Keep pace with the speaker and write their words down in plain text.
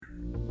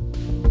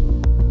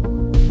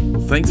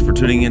thanks for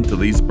tuning in to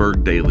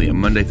Leesburg Daily, a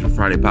Monday through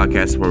Friday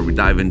podcast where we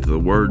dive into the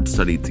Word,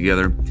 study it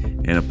together,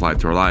 and apply it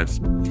to our lives.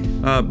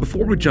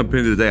 Before we jump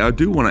into today, I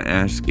do want to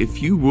ask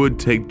if you would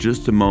take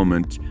just a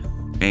moment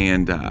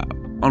and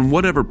on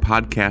whatever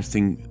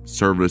podcasting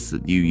service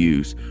that you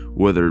use,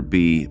 whether it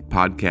be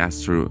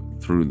podcasts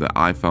through the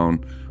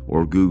iPhone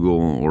or Google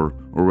or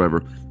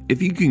wherever,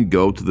 if you can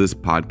go to this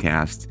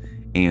podcast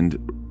and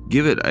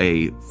give it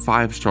a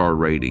 5-star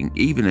rating,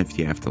 even if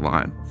you have to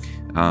lie,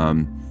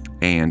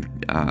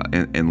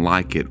 and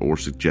like it or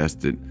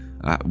suggest it,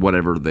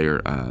 whatever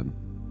their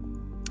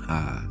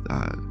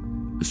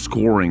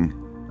scoring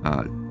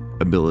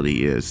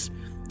ability is.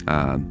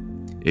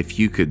 If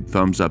you could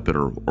thumbs up it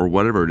or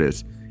whatever it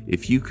is,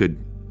 if you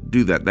could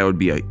do that, that would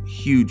be a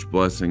huge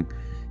blessing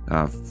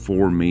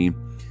for me,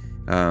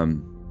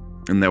 and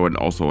that would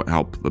also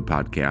help the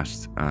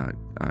podcast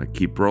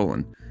keep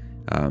rolling.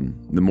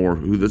 The more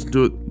who listen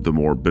to it, the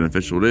more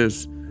beneficial it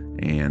is,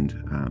 and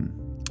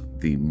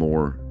the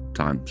more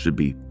time should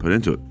be put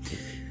into it.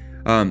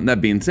 That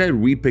being said,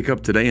 we pick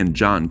up today in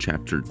John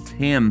chapter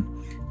 10.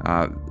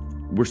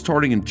 We're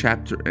starting in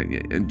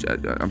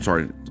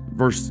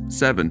verse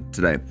 7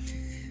 today.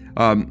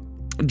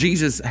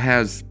 Jesus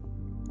has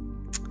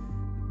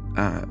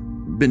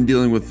been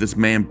dealing with this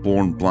man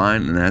born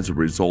blind, and as a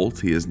result,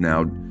 he is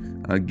now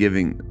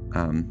giving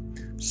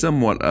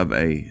somewhat of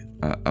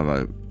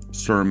a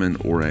sermon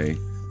or a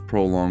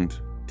prolonged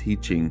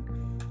teaching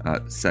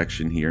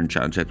section here in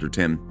John chapter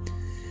 10.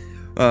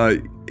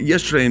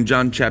 Yesterday in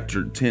John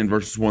chapter 10,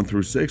 verses 1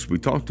 through 6, we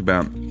talked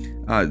about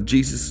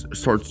Jesus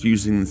starts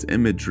using this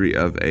imagery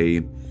of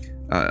a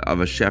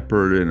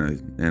shepherd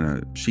and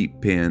a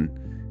sheep pen,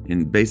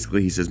 and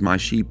basically he says, "My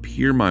sheep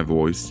hear my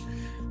voice,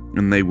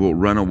 and they will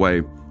run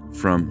away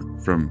from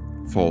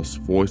false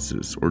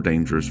voices or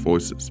dangerous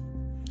voices."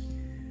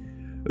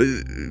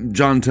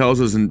 John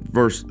tells us in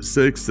verse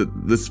 6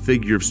 that this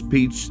figure of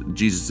speech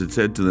Jesus had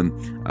said to them,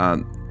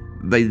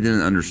 they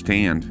didn't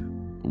understand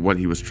what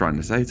he was trying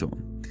to say to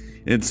them.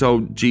 And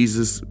so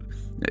Jesus,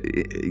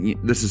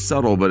 this is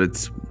subtle, but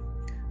it's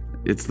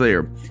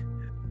there.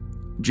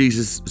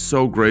 Jesus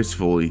so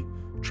gracefully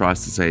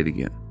tries to say it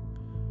again.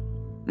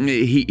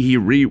 He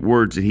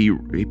rewords it.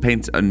 He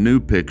paints a new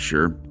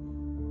picture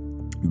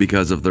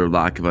because of their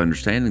lack of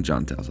understanding,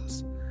 John tells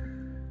us.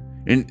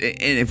 And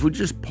if we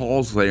just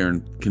pause there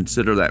and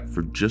consider that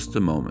for just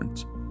a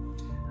moment,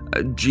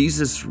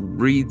 Jesus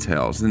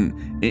retells,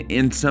 and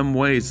in some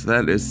ways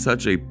that is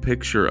such a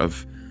picture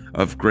of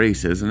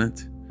grace, isn't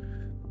it?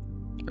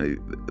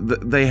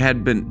 They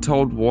had been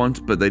told once,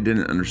 but they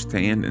didn't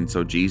understand, and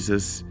so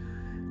Jesus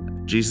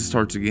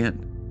starts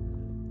again.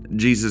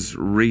 Jesus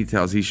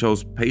retells. He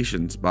shows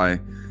patience by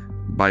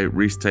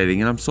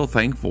restating, and I'm so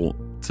thankful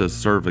to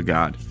serve a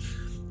God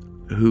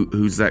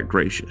who's that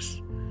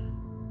gracious.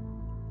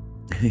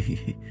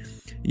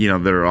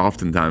 There are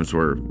often times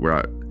where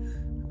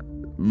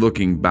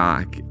looking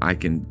back, I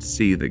can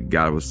see that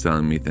God was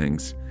telling me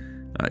things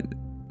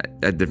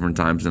at different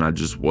times, and I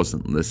just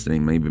wasn't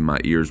listening. Maybe my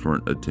ears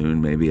weren't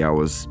attuned. Maybe I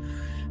was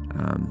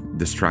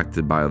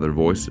distracted by other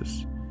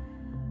voices.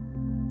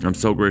 I'm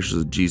so gracious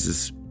that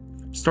Jesus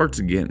starts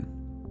again,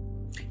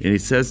 and he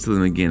says to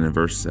them again in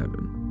verse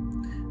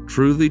 7,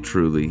 "Truly,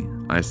 truly,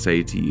 I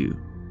say to you."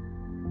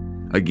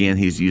 Again,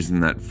 he's using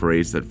that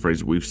phrase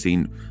we've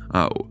seen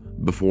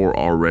before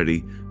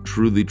already.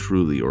 Truly,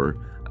 truly, or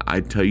I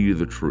tell you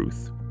the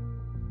truth.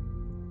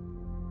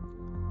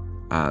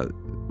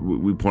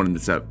 We pointed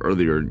this out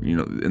earlier.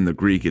 In the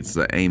Greek, it's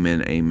the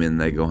amen, amen,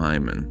 lego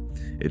hymen.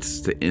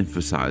 It's to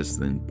emphasize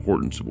the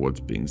importance of what's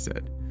being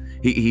said.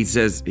 He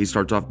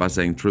starts off by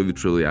saying, "Truly,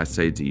 truly, I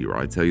say to you," or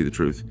I tell you the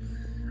truth,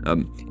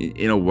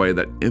 in a way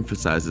that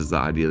emphasizes the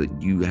idea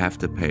that you have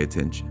to pay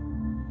attention.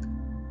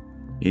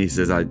 And he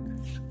says,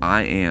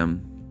 I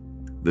am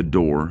the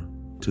door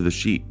to the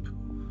sheep.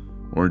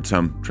 Or in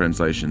some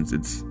translations,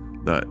 it's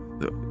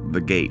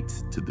the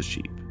gate to the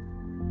sheep.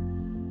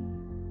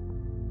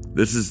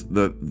 This is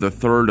the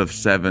third of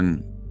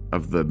 7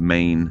 of the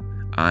main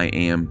I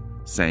am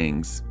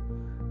sayings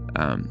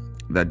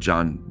that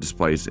John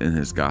displays in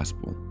his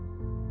gospel.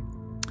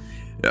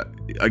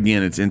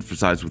 Again, it's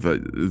emphasized with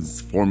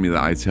this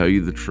formula, I tell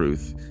you the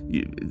truth.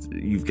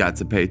 You've got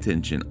to pay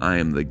attention. I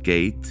am the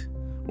gate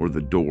or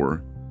the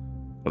door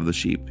of the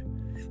sheep.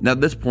 Now,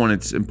 at this point,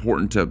 it's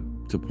important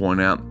to point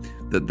out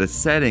that the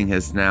setting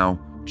has now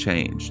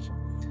changed.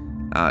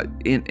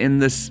 In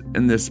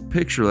this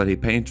picture that he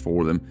paints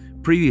for them,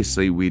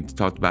 previously we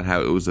talked about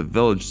how it was a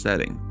village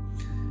setting,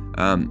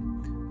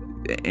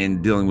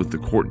 and dealing with the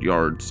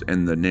courtyards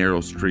and the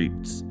narrow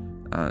streets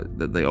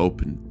that they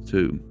opened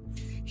to.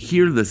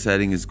 Here, the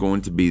setting is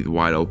going to be the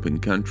wide open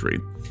country,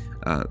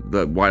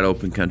 the wide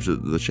open country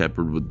that the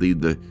shepherd would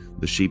lead the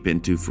sheep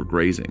into for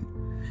grazing.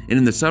 And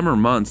in the summer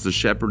months, the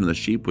shepherd and the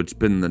sheep would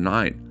spend the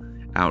night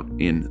out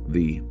in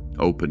the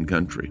open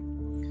country.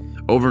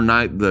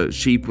 Overnight, the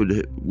sheep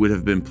would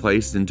have been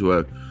placed into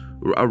a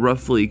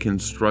roughly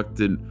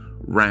constructed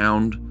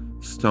round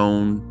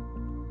stone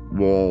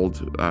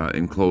walled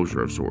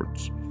enclosure of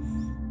sorts.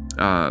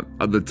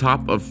 At the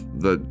top of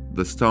the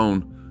the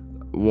stone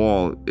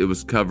wall, it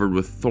was covered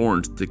with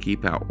thorns to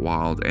keep out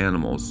wild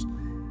animals.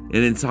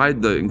 And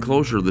inside the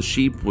enclosure, the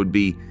sheep would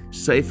be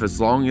safe as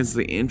long as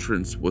the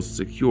entrance was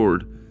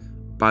secured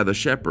by the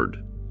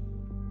shepherd.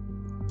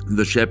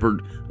 The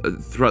shepherd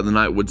throughout the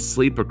night would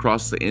sleep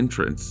across the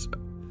entrance.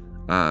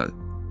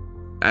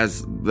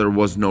 As there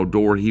was no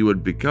door, he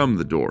would become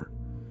the door,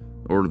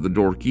 or the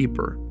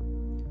doorkeeper.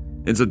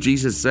 And so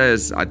Jesus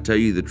says, I tell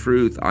you the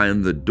truth, I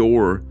am the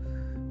door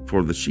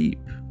for the sheep,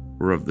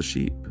 or of the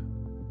sheep.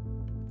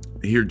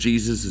 Here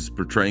Jesus is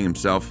portraying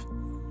himself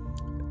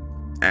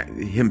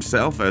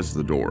as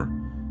the door.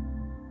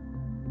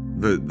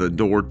 The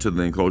door to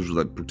the enclosure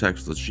that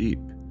protects the sheep.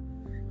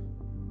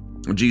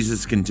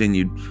 Jesus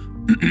continued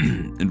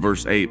in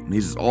verse 8.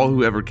 He says, all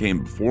who ever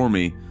came before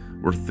me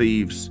were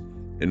thieves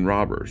and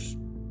robbers.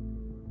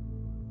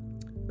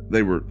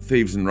 They were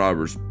thieves and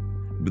robbers,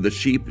 but the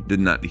sheep did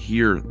not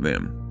hear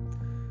them.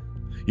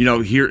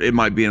 Here it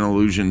might be an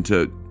allusion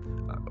to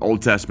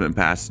Old Testament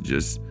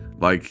passages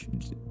like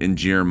in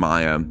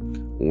Jeremiah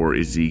or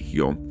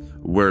Ezekiel,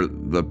 where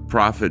the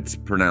prophets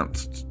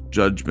pronounced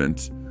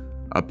judgment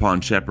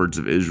upon shepherds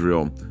of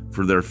Israel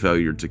for their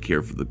failure to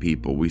care for the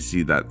people. We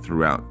see that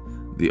throughout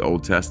the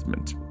Old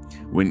Testament.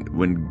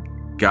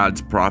 When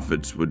God's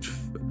prophets would,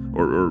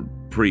 or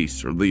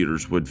priests or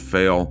leaders would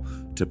fail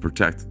to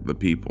protect the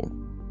people.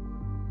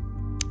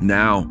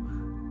 Now,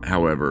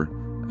 however,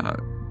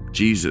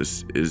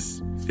 Jesus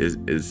is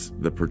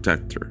the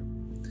protector.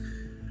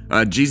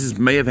 Jesus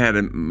may have had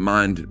in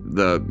mind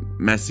the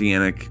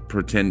messianic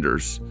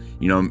pretenders.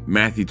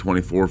 Matthew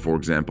 24, for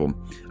example,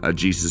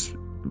 Jesus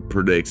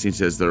predicts, he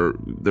says there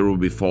will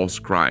be false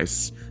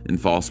Christs and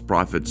false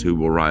prophets who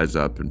will rise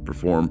up and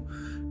perform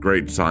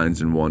great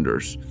signs and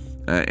wonders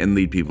and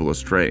lead people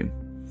astray.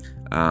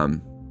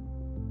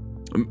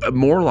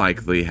 More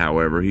likely,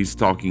 however, he's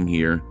talking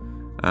here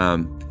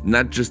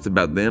not just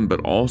about them, but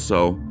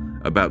also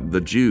about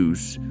the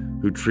Jews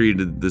who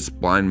treated this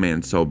blind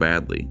man so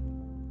badly.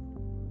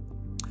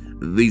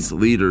 These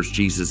leaders,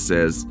 Jesus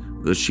says,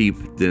 the sheep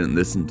didn't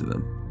listen to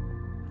them.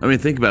 I mean,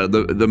 think about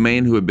it. The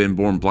man who had been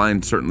born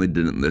blind certainly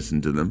didn't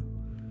listen to them.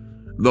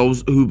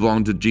 Those who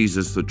belong to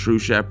Jesus, the true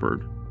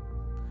shepherd,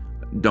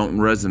 don't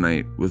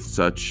resonate with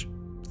such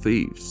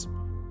thieves.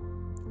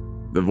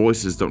 The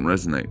voices don't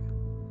resonate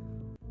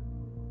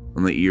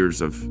on the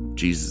ears of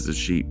Jesus'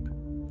 sheep.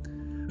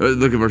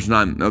 Look at verse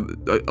 9.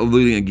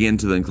 Alluding again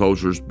to the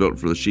enclosures built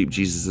for the sheep,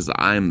 Jesus says,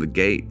 I am the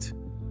gate.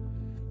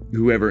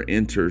 Whoever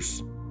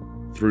enters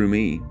through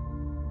me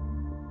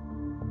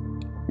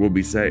will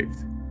be saved.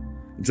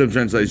 In some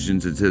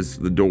translations, it says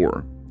the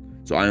door.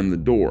 So I am the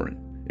door.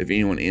 If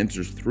anyone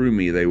enters through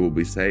me, they will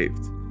be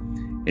saved.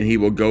 And he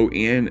will go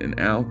in and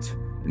out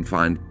and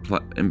find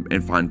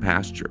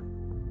pasture.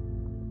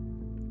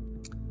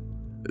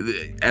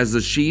 As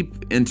the sheep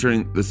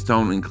entering the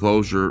stone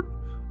enclosure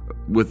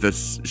with the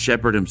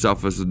shepherd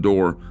himself as the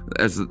door,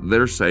 as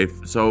they're safe,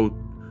 so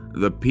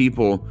the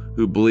people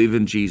who believe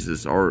in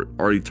Jesus are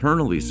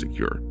eternally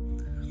secure.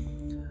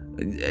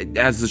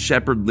 As the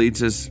shepherd leads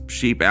his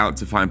sheep out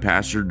to find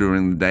pasture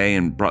during the day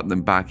and brought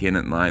them back in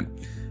at night,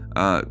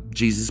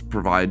 Jesus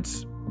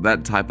provides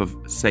that type of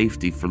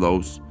safety for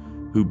those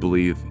who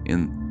believe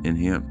in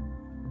him.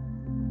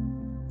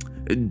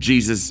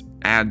 Jesus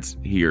adds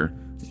here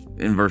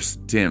in verse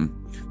 10,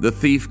 the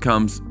thief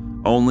comes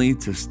only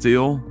to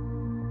steal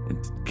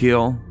and to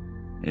kill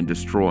and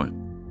destroy.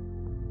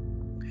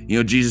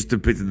 Jesus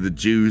depicted the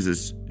Jews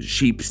as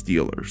sheep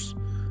stealers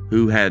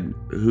who had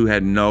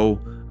no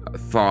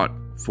thought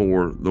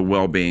for the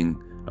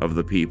well-being of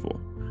the people.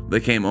 They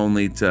came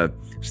only to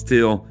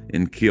steal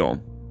and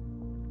kill.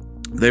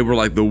 They were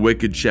like the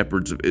wicked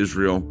shepherds of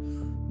Israel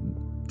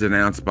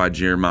denounced by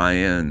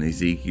Jeremiah and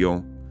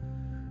Ezekiel.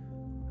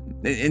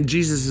 And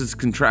Jesus is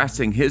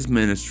contrasting his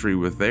ministry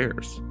with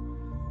theirs.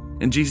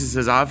 And Jesus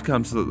says, I've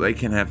come so that they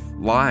can have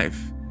life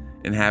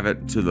and have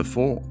it to the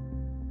full.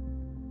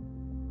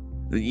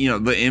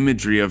 The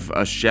imagery of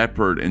a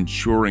shepherd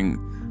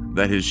ensuring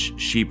that his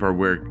sheep are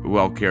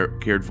well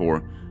cared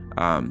for,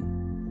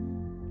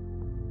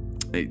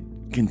 it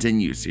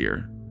continues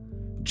here.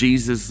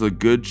 Jesus, the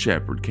good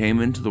shepherd, came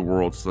into the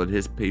world so that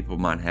his people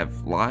might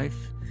have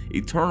life,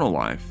 eternal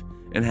life,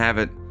 and have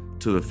it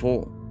to the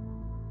full.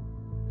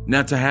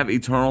 Now, to have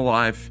eternal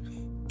life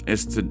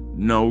is to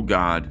know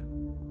God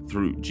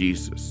through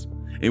Jesus.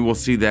 And we'll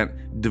see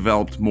that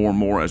developed more and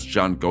more as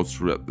John goes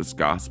through this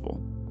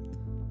gospel.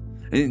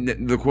 And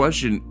the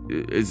question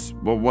is,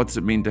 well, what's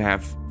it mean to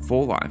have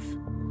full life?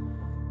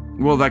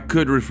 Well, that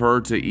could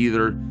refer to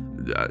either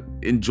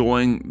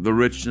enjoying the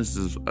richness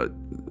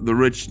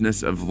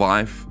of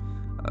life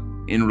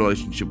in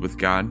relationship with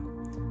God,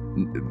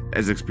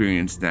 as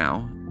experienced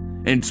now,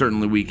 and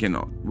certainly we can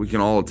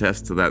all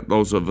attest to that.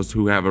 Those of us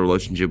who have a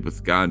relationship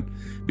with God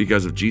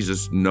because of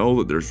Jesus know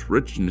that there's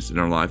richness in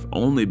our life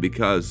only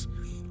because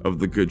of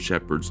the Good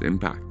Shepherd's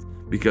impact,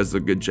 because the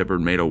Good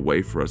Shepherd made a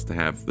way for us to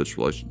have this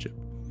relationship.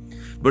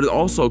 But it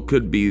also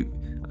could be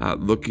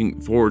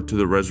looking forward to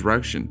the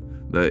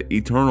resurrection, the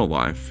eternal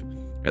life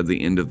at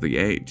the end of the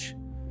age.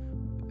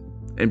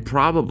 And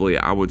probably,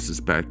 I would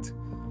suspect,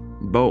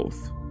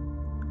 both.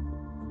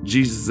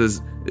 Jesus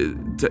says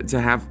to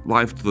have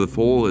life to the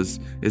full is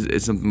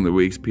something that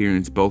we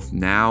experience both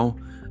now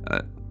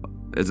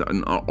as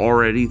an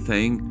already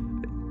thing,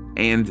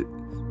 and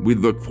we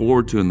look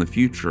forward to in the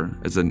future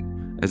as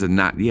a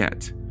not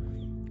yet.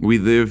 We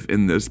live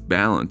in this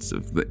balance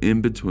of the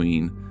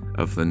in-between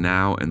of the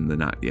now and the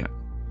not yet.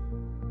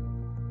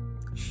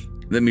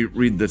 Let me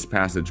read this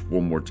passage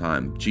one more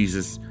time.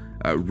 Jesus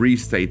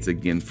restates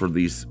again for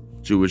these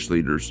Jewish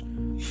leaders,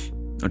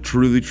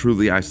 "Truly,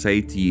 truly, I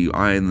say to you,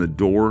 I am the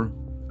door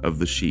of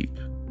the sheep.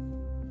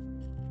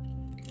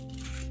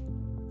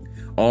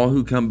 All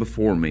who come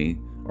before me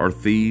are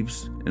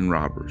thieves and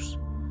robbers,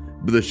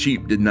 but the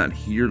sheep did not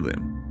hear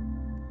them.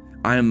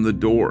 I am the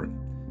door.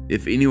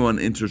 If anyone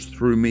enters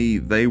through me,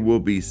 they will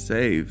be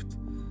saved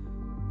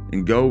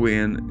and go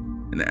in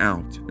and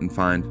out and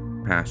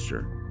find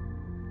pasture.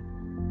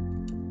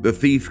 The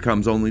thief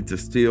comes only to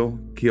steal,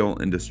 kill,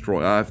 and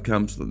destroy. I have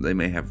come so that they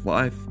may have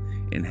life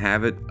and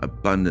have it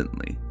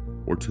abundantly,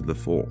 or to the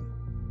full."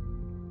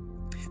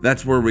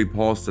 That's where we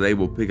pause today.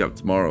 We'll pick up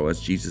tomorrow as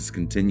Jesus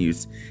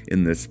continues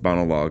in this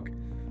monologue.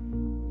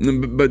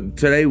 But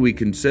today we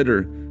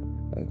consider,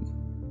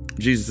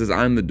 Jesus says,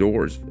 "I am the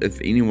door. If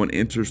anyone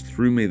enters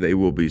through me, they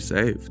will be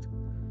saved."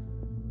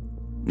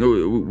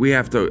 We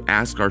have to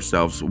ask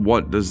ourselves,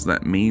 what does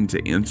that mean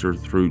to enter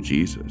through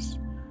Jesus?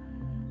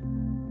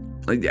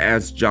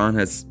 As John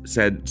has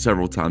said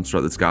several times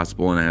throughout this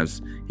gospel, and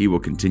as he will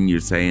continue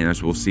to say, and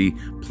as we'll see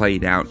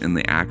played out in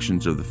the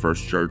actions of the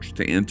first church,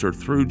 to enter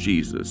through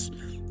Jesus,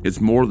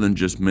 it's more than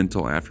just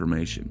mental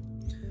affirmation.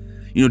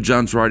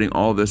 John's writing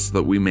all this so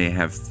that we may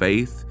have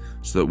faith,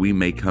 so that we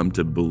may come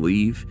to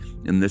believe.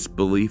 And this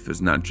belief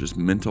is not just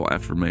mental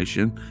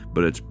affirmation,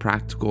 but it's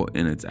practical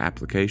in its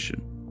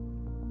application.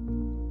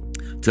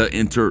 To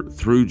enter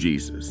through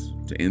Jesus,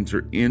 to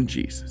enter in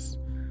Jesus.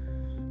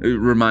 It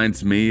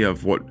reminds me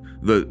of what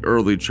the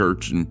early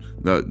church and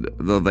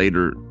the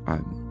later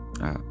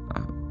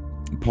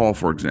Paul,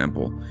 for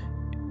example,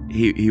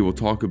 he will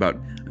talk about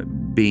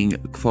being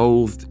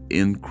clothed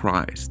in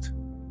Christ.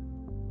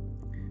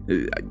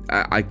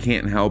 I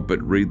can't help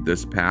but read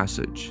this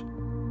passage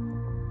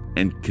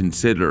and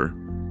consider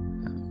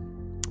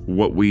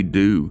what we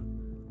do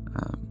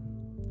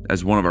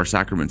as one of our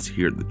sacraments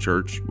here at the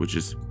church, which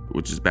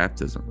is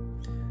baptism.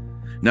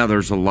 Now,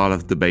 there's a lot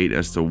of debate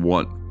as to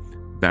what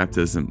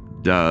baptism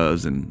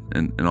does and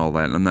all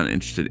that. And I'm not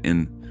interested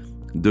in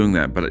doing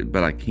that,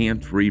 but I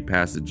can't read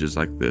passages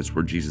like this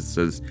where Jesus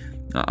says,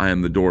 "I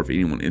am the door if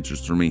anyone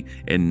enters through me,"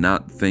 and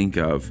not think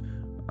of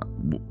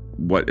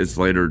what is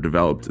later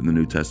developed in the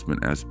New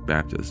Testament as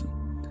baptism,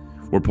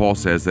 where Paul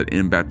says that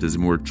in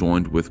baptism we're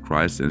joined with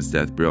Christ in his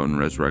death, burial, and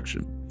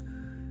resurrection.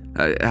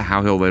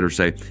 How he'll later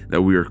say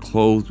that we are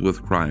clothed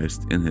with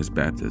Christ in his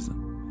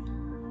baptism.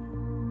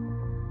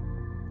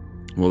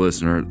 Well,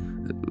 listener,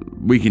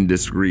 we can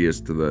disagree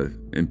as to the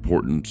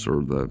importance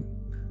or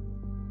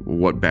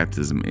what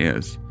baptism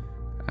is,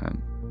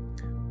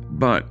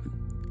 but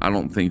I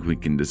don't think we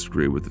can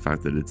disagree with the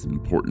fact that it's an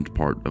important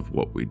part of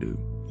what we do.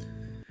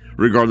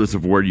 Regardless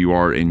of where you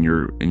are in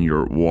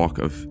your walk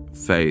of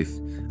faith,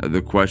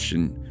 the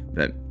question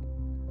that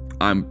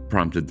I'm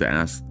prompted to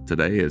ask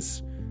today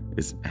is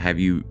have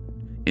you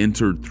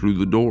entered through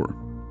the door?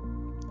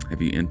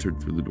 Have you entered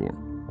through the door?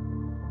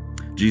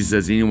 Jesus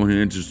says, anyone who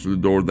enters through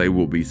the door, they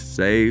will be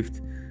saved.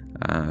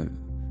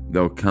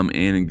 They'll come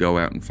in and go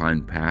out and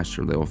find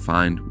pasture. They will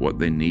find what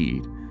they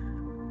need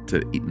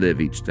to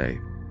live each day.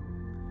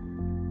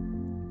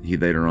 He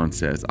later on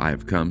says, I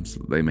have come so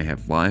that they may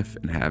have life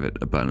and have it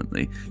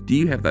abundantly. Do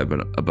you have that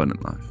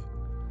abundant life?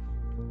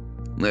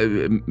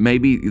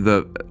 Maybe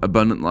the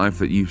abundant life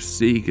that you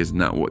seek is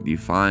not what you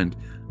find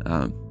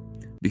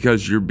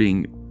because you're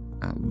being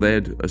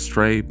led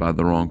astray by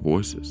the wrong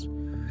voices.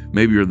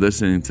 Maybe you're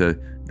listening to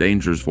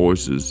dangerous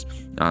voices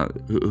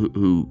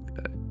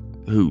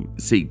who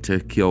seek to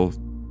kill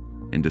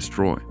and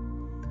destroy.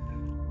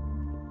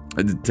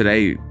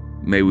 Today,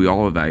 may we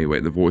all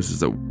evaluate the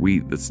voices that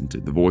we listen to,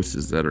 the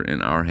voices that are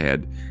in our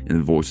head and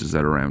the voices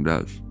that are around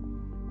us.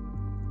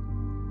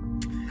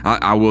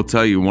 I will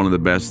tell you, one of the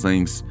best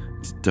things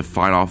to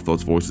fight off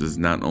those voices is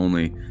not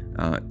only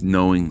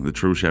knowing the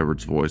true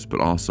shepherd's voice, but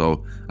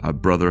also a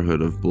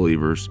brotherhood of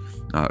believers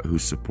who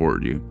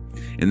support you.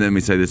 And let me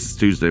say, this is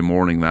Tuesday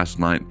morning. Last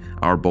night,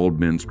 our Bold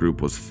Men's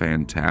group was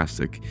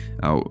fantastic.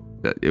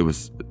 It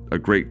was a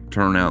great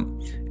turnout,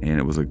 and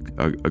it was a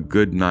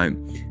good night.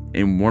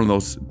 In one of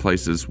those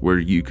places where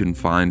you can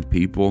find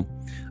people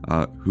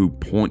who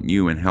point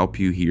you and help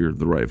you hear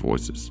the right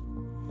voices.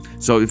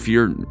 So if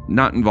you're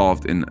not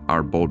involved in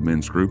our Bold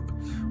Men's group,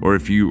 or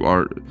if you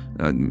are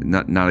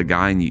not a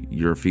guy and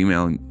you're a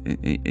female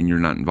and you're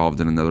not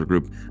involved in another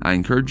group, I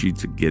encourage you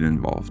to get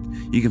involved.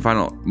 You can find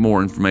out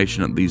more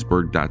information at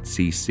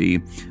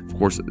leesburg.cc. Of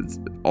course,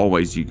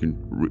 always you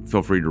can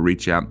feel free to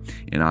reach out,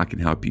 and I can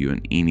help you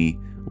in any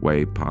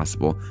way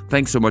possible.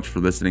 Thanks so much for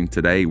listening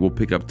today. We'll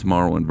pick up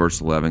tomorrow in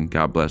verse 11.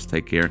 God bless.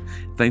 Take care.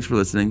 Thanks for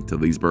listening to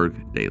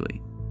Leesburg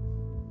Daily.